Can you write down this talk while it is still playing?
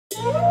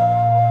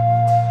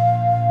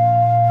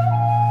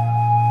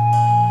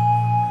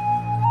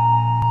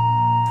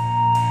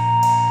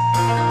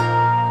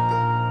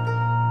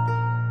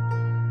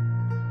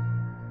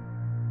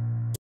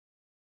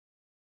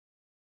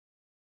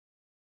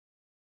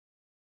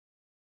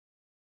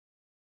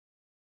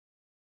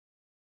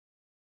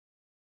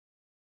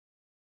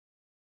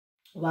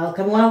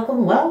Welcome,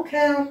 welcome,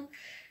 welcome,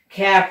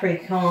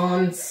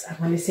 Capricorns. I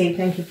want to say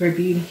thank you for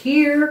being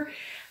here.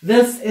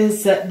 This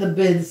is the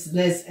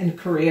business and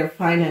career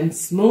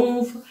finance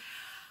move.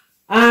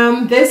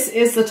 This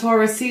is the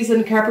Taurus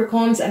season,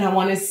 Capricorns, and I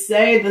want to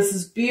say this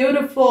is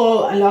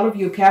beautiful. A lot of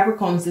you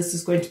Capricorns, this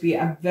is going to be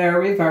a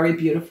very, very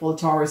beautiful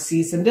Taurus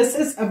season. This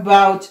is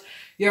about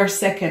your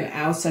second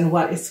house and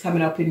what is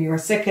coming up in your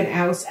second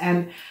house.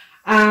 And,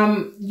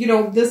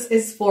 this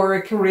is for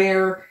a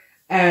career,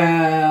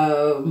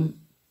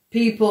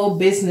 people,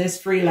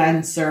 business,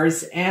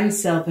 freelancers, and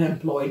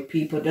self-employed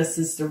people. This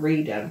is the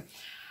reading.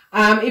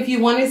 If you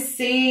want to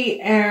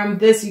see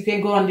this, you can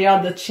go on the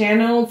other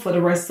channel for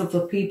the rest of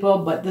the people,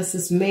 but this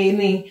is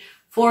mainly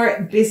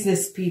for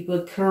business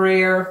people,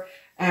 career,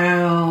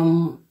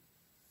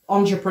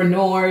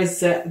 entrepreneurs,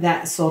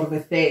 that sort of a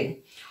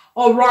thing.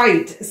 All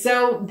right,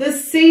 so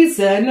this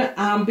season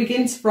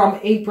begins from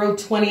April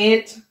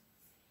 20th,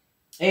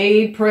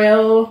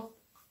 April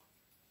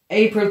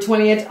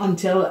 20th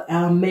until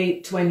May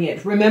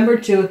 20th. Remember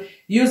to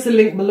use the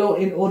link below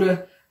in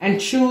order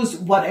and choose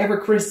whatever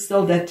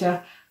crystal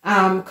that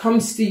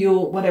comes to you,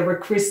 whatever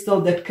crystal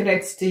that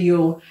connects to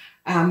you.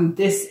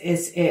 This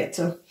is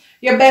it.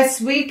 Your best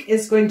week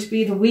is going to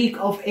be the week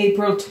of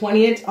April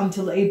 20th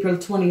until April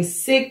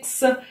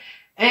 26th,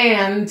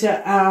 and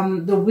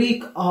the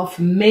week of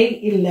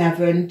May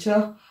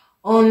 11th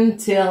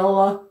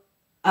until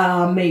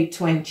May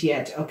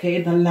 20th.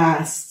 Okay, the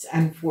last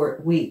and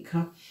fourth week.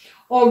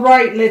 All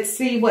right, let's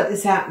see what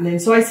is happening.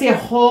 So I see a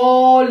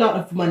whole lot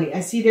of money.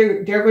 I see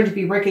they're going to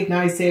be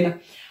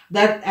recognizing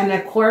that an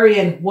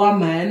Aquarian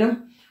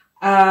woman,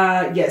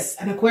 yes,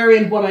 an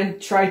Aquarian woman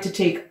tried to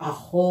take a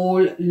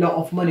whole lot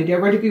of money.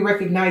 They're going to be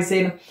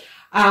recognizing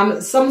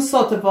some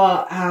sort of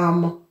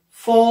a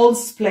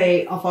false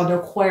play of an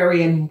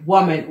Aquarian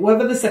woman.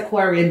 Whoever this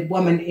Aquarian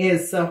woman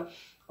is,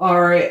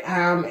 or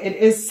it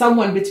is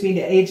someone between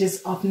the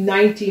ages of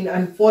 19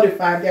 and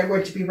 45, they're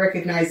going to be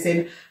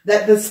recognizing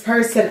that this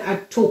person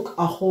took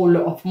a whole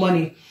lot of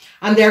money.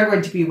 And they're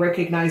going to be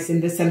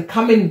recognizing this and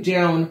coming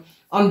down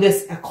on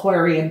this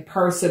Aquarian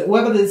person.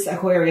 Whoever this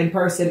Aquarian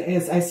person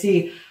is, I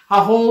see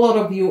a whole lot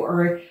of you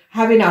are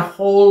having a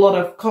whole lot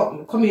of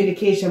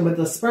communication with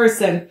this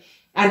person.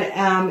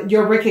 And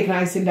you're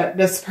recognizing that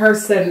this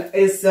person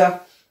is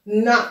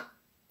not...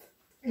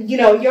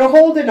 you're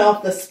holding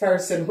off this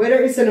person,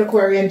 whether it's an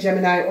Aquarian,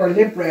 Gemini, or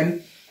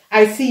Libran.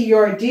 I see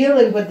you're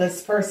dealing with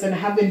this person,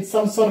 having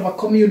some sort of a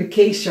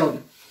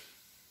communication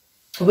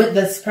with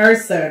this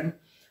person.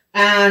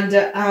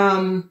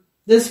 And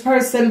this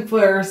person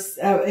first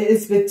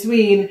is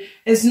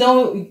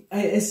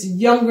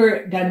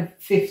younger than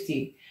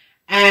 50.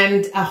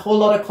 And a whole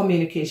lot of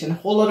communication,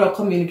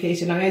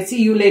 And I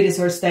see you ladies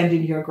are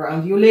standing your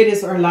ground. You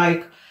ladies are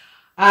like,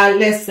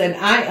 listen,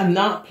 I am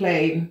not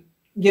playing.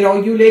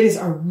 You ladies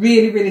are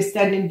really, really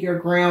standing your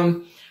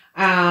ground.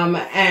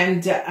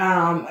 It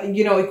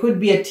could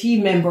be a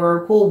team member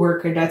or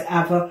co-worker that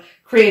have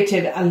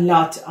created a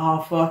lot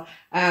of,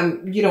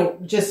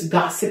 just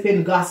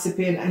gossiping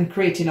and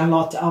creating a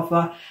lot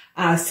of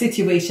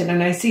situation.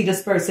 And I see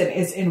this person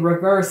is in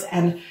reverse,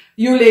 and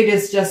you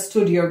ladies just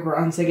stood your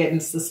grounds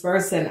against this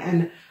person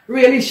and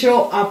really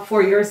show up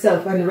for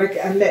yourself and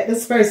let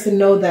this person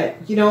know that,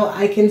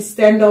 I can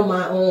stand on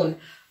my own.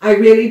 I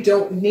really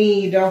don't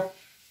need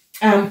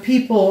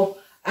people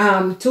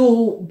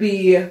to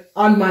be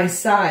on my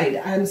side.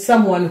 I'm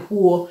someone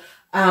who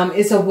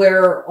is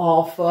aware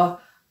of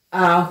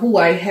who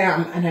I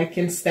am, and I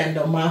can stand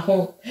on my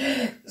own.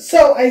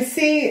 So I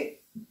see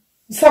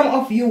some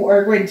of you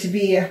are going to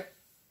be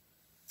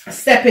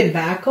stepping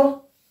back.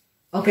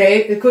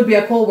 Okay, it could be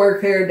a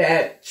co-worker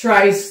that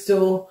tries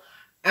to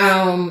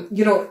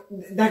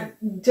that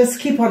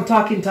just keep on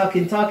talking,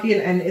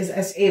 and is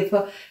as if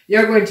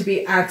you're going to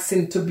be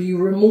asking to be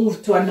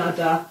removed to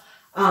another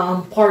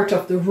part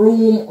of the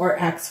room, or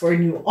ask for a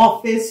new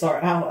office, or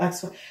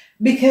ask for,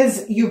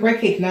 because you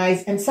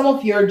recognize, and some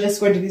of you are just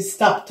going to be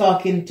stopped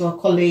talking to a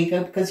colleague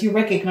because you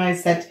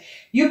recognize that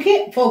you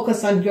can't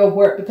focus on your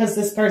work because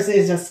this person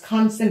is just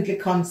constantly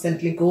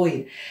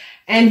going.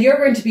 And you're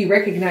going to be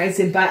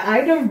recognizing by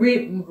either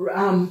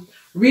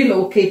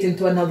relocating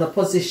to another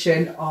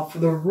position of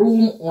the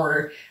room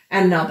or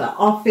another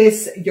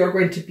office, you're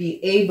going to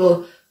be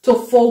able to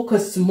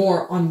focus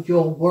more on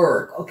your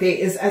work. Okay,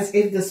 it's as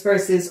if this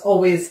person is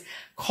always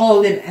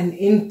calling and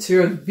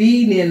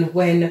intervening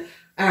when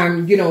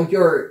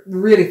you're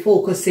really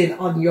focusing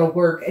on your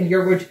work, and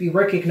you're going to be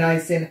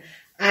recognizing,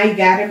 I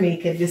gotta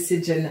make a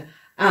decision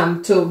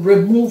to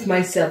remove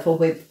myself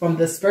away from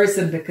this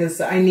person because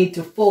I need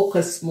to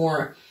focus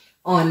more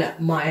on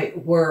my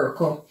work.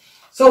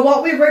 So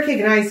what we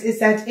recognize is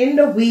that in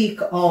the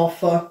week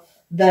of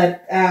the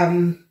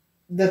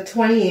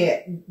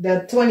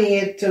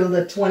 28th till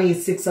the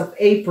 26th of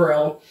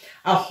April,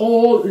 a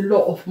whole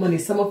lot of money.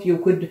 Some of you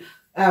could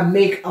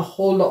make a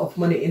whole lot of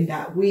money in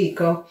that week.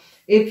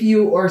 If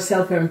you are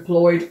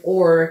self-employed,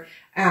 or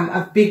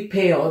a big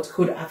payout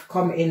could have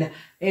come in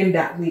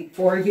that week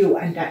for you,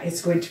 and that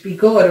is going to be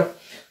good.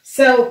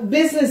 So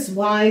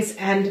business-wise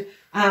and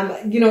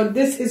You know,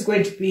 this is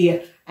going to be,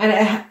 and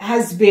it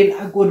has been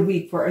a good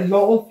week for a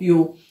lot of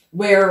you,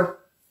 where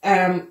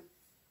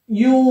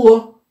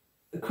you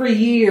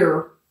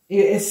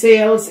create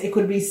sales. It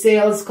could be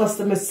sales,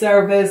 customer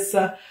service.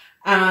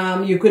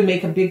 You could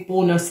make a big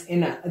bonus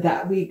in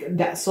that week.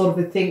 That sort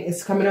of a thing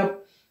is coming up.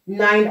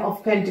 9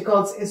 of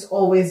Pentacles is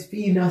always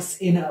Venus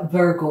in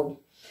Virgo.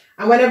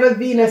 And whenever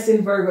Venus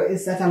in Virgo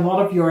is that, a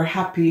lot of you are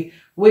happy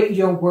with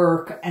your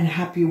work and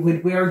happy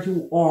with where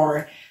you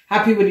are,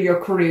 happy with your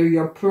career,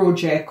 your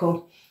project,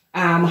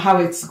 how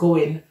it's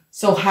going.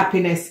 So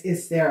happiness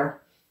is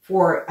there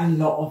for a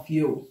lot of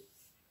you.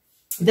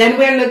 Then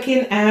we're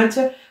looking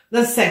at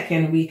the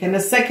second week. And the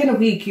second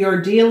week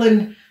you're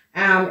dealing,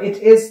 it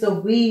is the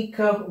week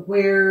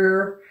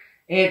where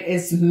it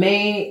is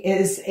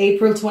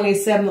April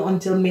 27th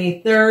until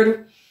May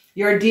 3rd.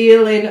 You're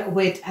dealing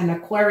with an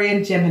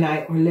Aquarian,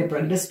 Gemini, or Libra.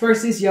 And this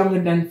person is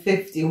younger than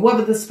 50.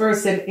 Whoever this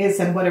person is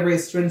and whatever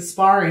is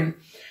transpiring,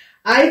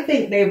 I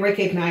think they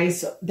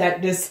recognize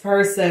that this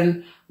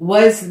person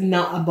was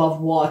not above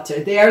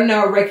water. They are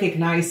now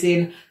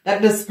recognizing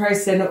that this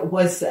person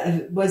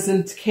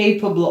wasn't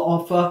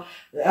capable of,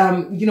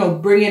 you know,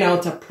 bringing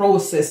out a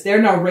process.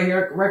 They're now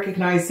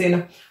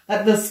recognizing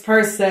that this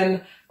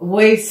person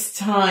wastes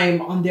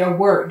time on their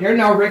work. They're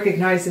now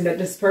recognizing that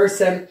this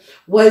person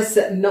was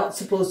not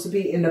supposed to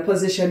be in the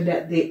position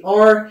that they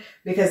are,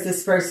 because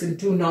this person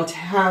do not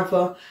have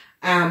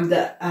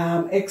the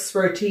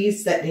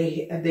expertise that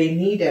they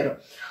needed.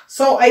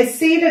 So I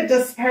see that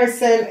this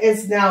person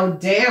is now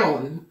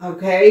down,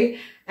 okay?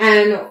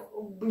 And,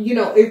 you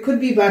know, it could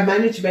be by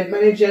management.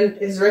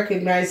 Management is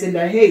recognizing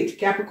that, hey,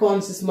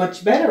 Capricorns is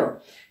much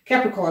better.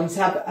 Capricorns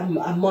have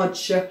a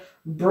much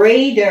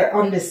broader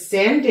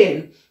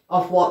understanding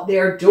of what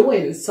they're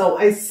doing. So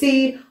I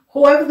see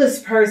whoever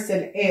this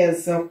person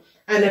is, an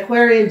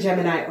Aquarian,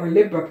 Gemini, or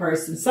Libra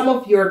person, some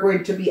of you are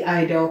going to be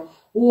either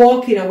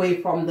walking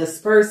away from this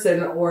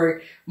person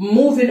or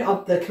moving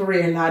up the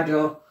career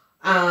ladder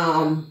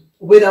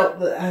without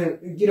the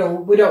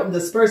without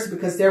this person,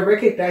 because they're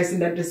recognizing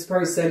that this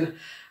person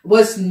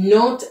was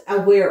not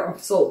aware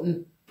of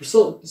certain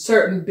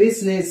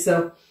business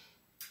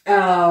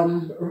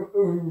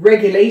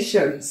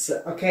regulations,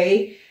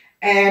 okay,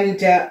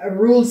 and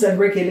rules and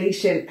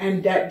regulation,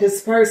 and that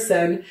this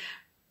person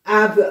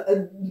have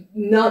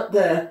not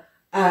the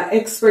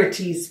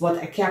expertise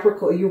what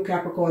you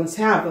Capricorns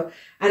have.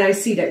 And I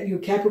see that you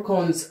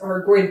Capricorns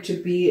are going to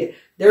be,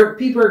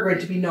 people are going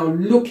to be now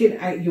looking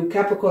at you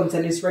Capricorns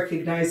and is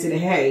recognizing,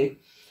 hey,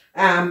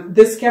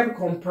 this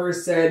Capricorn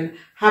person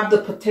have the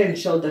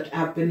potential that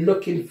I've been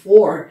looking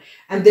for,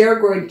 and they're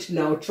going to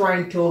now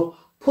trying to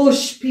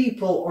push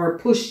people or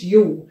push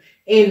you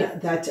in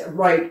that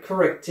right,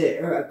 correct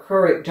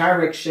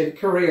direction,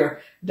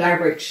 career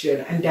direction,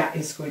 and that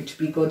is going to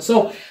be good.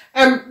 So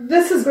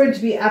this is going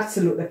to be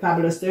absolutely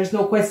fabulous. There's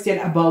no question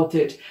about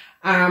it.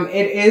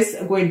 It is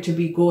going to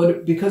be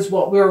good, because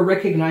what we're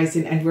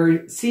recognizing and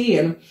we're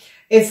seeing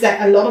is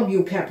that a lot of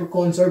you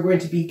Capricorns are going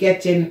to be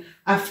getting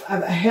a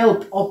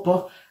help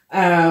up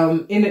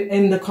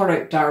in the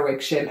correct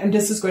direction, and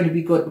this is going to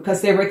be good,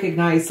 because they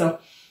recognize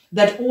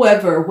that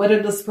whoever,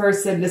 whether this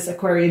person, this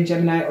Aquarian,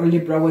 Gemini, or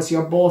Libra, was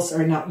your boss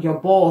or not your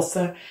boss,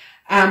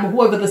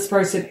 whoever this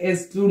person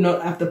is, do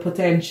not have the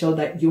potential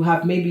that you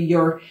have. Maybe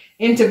you're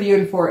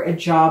interviewing for a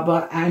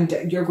job and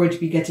you're going to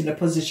be getting a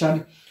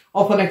position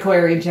of an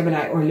Aquarian,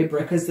 Gemini, or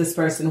Libra, because this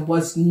person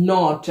was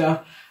not,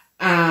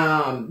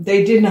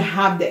 they didn't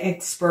have the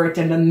expert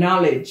and the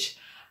knowledge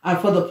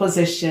for the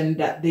position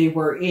that they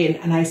were in.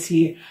 And I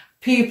see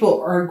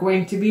people are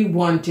going to be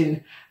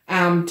wanting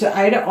to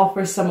either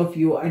offer some of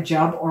you a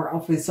job or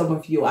offer some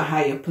of you a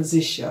higher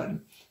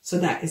position. So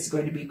that is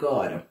going to be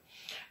good.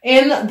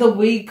 In the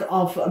week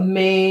of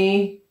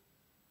May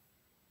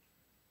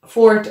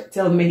 4th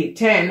till May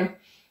 10th,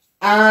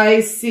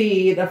 I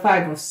see the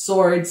 5 of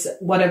Swords.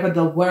 Whatever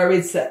the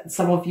worries that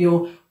some of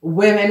you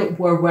women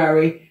were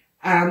worried,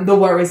 the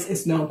worries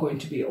is now going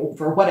to be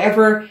over.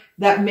 Whatever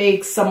that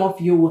makes some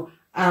of you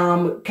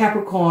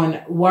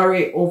Capricorn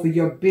worry over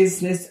your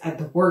business at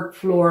the work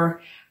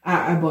floor,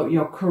 about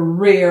your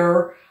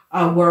career,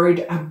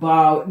 worried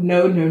about,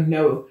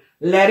 no.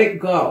 Let it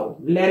go.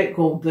 Let it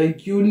go.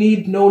 You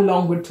need no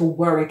longer to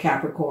worry,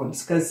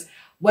 Capricorns, because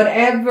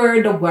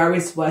whatever the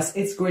worries was,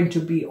 it's going to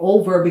be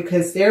over,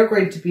 because they're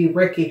going to be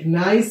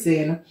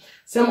recognizing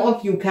some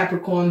of you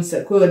Capricorns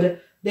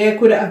there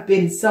could have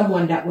been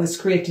someone that was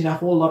creating a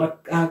whole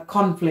lot of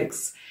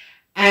conflicts.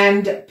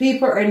 And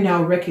people are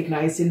now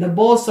recognizing, the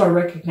boss are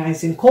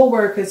recognizing,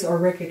 co-workers are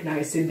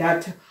recognizing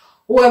that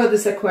whoever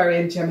this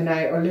Aquarian,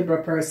 Gemini, or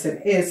Libra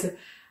person is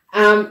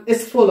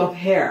full of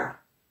hair.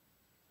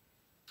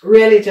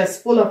 Really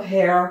just full of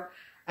hair.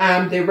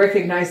 They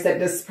recognize that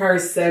this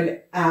person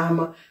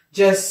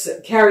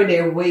just carry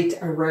their weight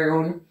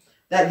around,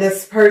 that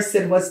this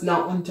person was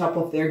not on top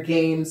of their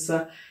games,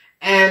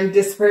 and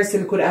this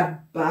person could have,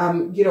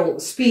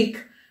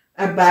 speak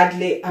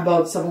badly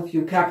about some of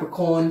you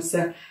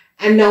Capricorns,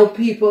 and now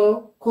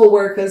people,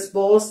 co-workers,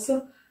 boss,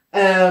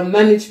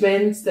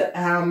 management,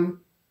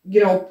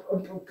 you know,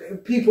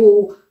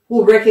 people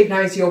who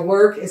recognize your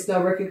work is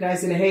now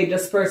recognizing, hey,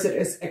 this person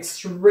is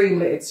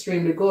extremely,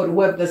 extremely good.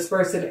 Whoever this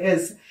person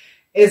is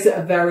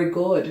very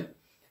good.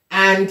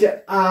 And,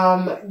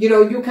 you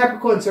know, you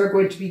Capricorns are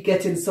going to be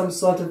getting some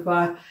sort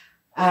of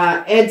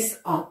heads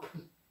up.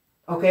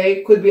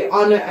 Okay. Could be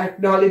honor,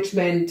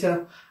 acknowledgement,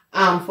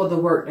 for the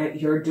work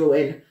that you're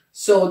doing.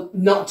 So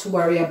not to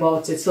worry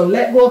about it. So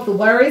let go of the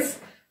worries.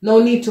 No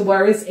need to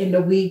worry in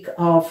the week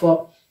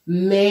of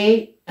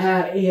May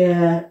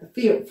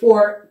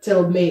 4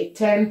 till May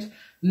 10th.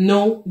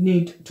 No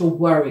need to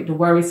worry. The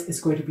worries is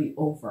going to be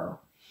over.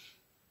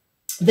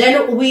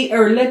 Then we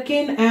are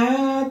looking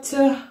at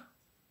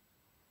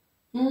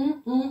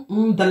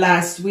the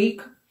last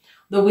week,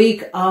 the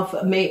week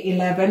of May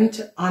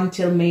 11th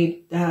until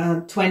May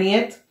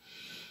 20th.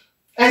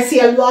 I see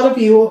a lot of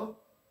you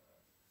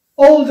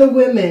older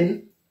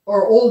women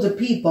or older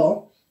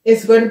people.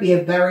 It's going to be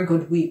a very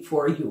good week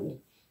for you.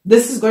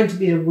 This is going to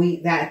be a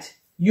week that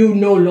you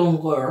no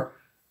longer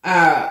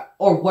are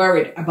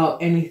worried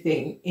about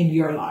anything in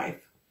your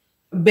life.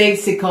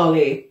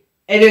 Basically,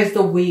 it is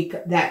the week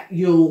that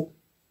you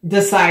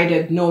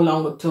decided no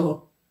longer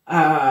to,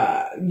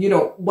 you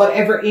know,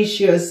 whatever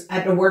issues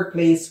at the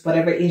workplace,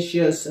 whatever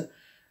issues with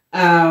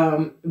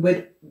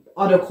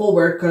other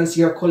co-workers,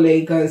 your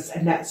colleagues,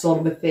 and that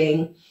sort of a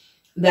thing,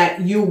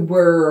 that you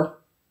were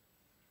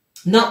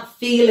not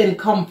feeling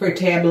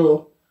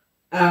comfortable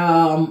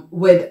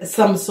with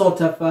some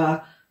sort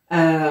of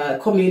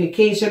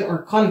communication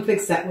or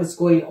conflicts that was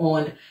going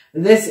on.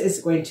 This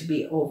is going to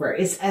be over.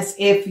 It's as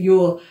if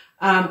you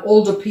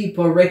older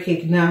people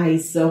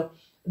recognize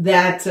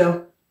that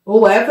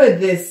whoever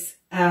this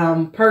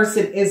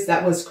person is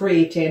that was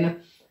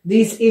creating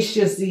these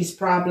issues, these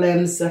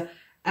problems,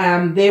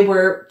 they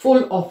were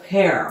full of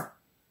hair.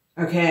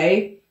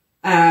 Okay.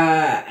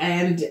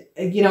 And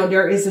you know,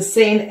 there is a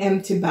saying,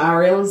 empty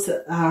barrels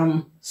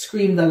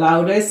scream the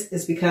loudest.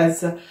 Is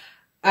because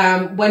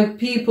when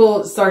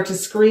people start to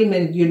scream,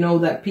 and you know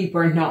that people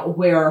are not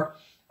aware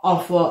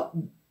of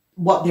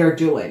what they're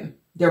doing,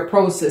 their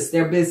process,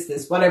 their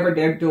business, whatever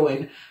they're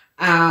doing.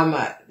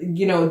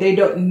 You know, they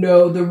don't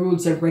know the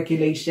rules and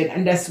regulation,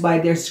 and that's why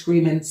they're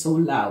screaming so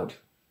loud.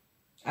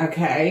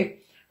 Okay.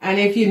 And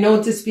if you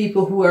notice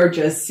people who are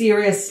just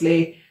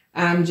seriously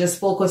just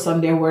focus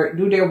on their work,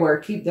 do their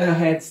work, keep their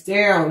heads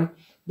down,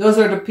 those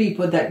are the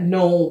people that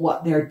know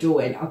what they're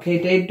doing. Okay.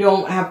 They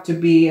don't have to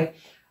be,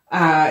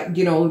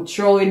 you know,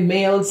 throwing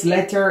mails,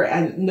 letter,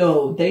 and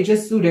no, they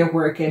just do their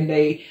work and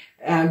they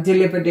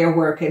deliver their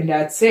work, and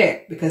that's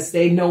it, because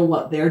they know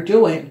what they're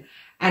doing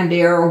and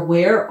they're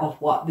aware of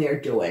what they're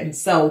doing.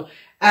 So,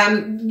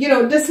 you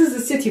know, this is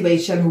a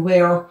situation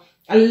where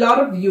a lot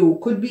of you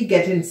could be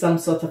getting some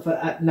sort of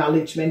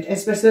acknowledgement,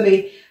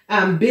 especially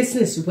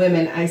business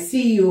women. I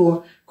see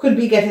you could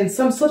be getting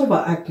some sort of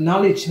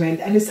acknowledgement,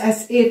 and it's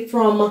as if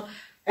from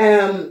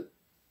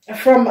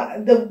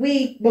the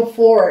week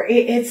before,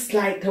 it's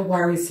like the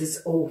worries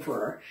is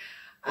over.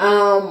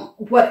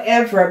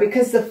 Whatever,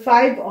 because the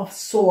 5 of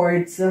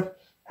Swords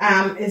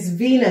is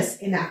Venus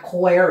in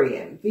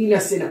Aquarian,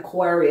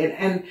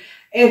 and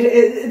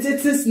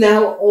it is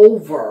now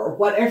over.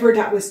 Whatever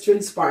that was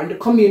transpiring, the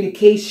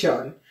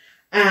communication,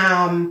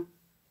 and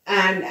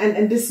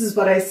this is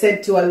what I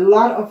said to a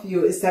lot of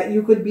you, is that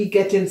you could be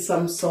getting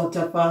some sort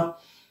of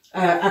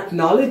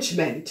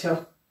acknowledgement.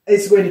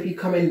 Is going to be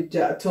coming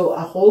to a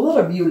whole lot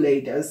of you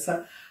ladies.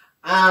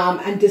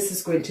 And this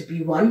is going to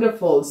be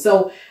wonderful.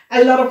 So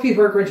a lot of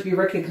people are going to be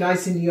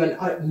recognizing you and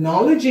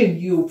acknowledging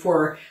you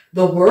for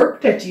the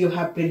work that you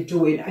have been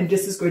doing. And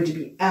this is going to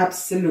be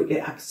absolutely,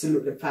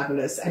 absolutely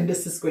fabulous. And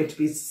this is going to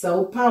be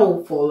so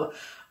powerful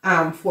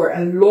for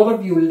a lot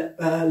of you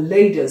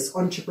ladies,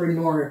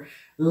 entrepreneur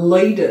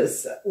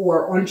ladies,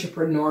 or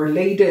entrepreneur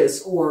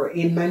ladies, or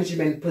in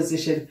management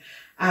position.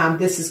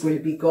 This is going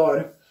to be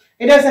good.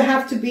 It doesn't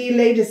have to be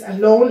ladies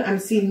alone. I'm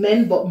seeing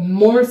men, but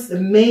more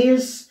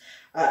males.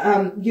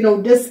 You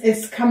know, this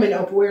is coming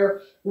up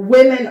where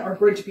women are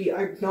going to be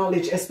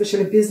acknowledged,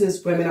 especially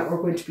business women are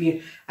going to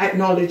be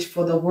acknowledged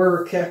for the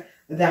work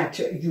that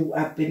you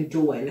have been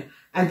doing.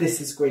 And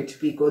this is going to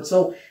be good.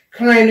 So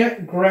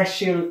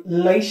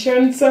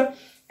congratulations,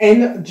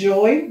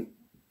 enjoy.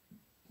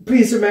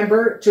 Please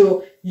remember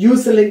to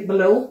use the link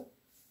below.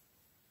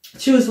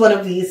 Choose one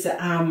of these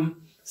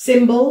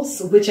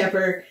symbols,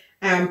 whichever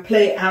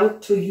play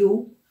out to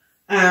you.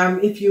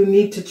 If you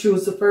need to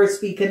choose the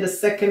first week and the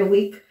second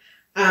week,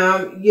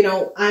 you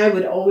know, I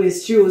would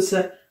always choose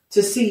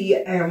to see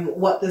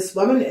what this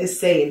woman is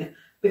saying,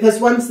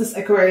 because once this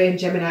Aquarian,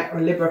 Gemini, or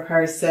Libra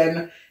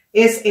person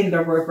is in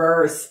the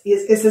reverse,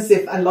 it's as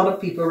if a lot of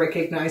people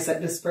recognize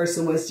that this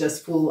person was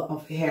just full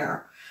of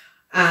hair.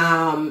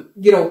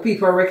 You know,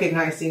 people are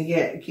recognizing,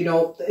 yeah, you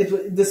know,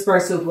 this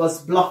person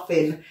was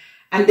bluffing,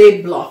 and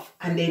they bluff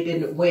and they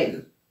didn't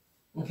win.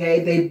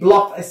 Okay, they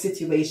bluff a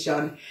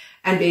situation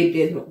and they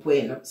didn't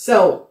win.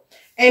 So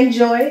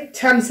Enjoy,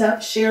 thumbs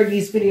up, share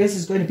these videos.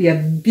 It's going to be a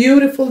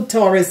beautiful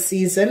Taurus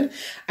season.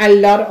 A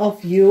lot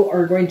of you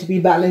are going to be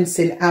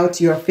balancing out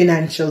your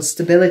financial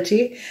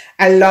stability.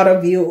 A lot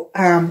of you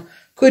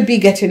could be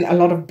getting a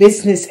lot of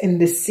business in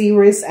this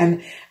series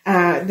and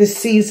this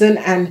season,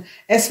 and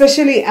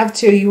especially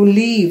after you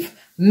leave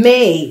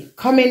May,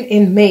 coming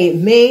in May.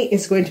 May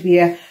is going to be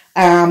a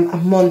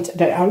month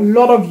that a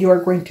lot of you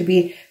are going to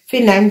be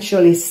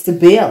financially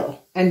stable.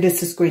 And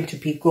this is going to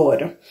be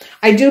good.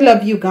 I do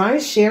love you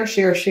guys. Share,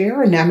 share,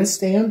 share. And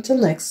namaste until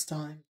next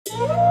time.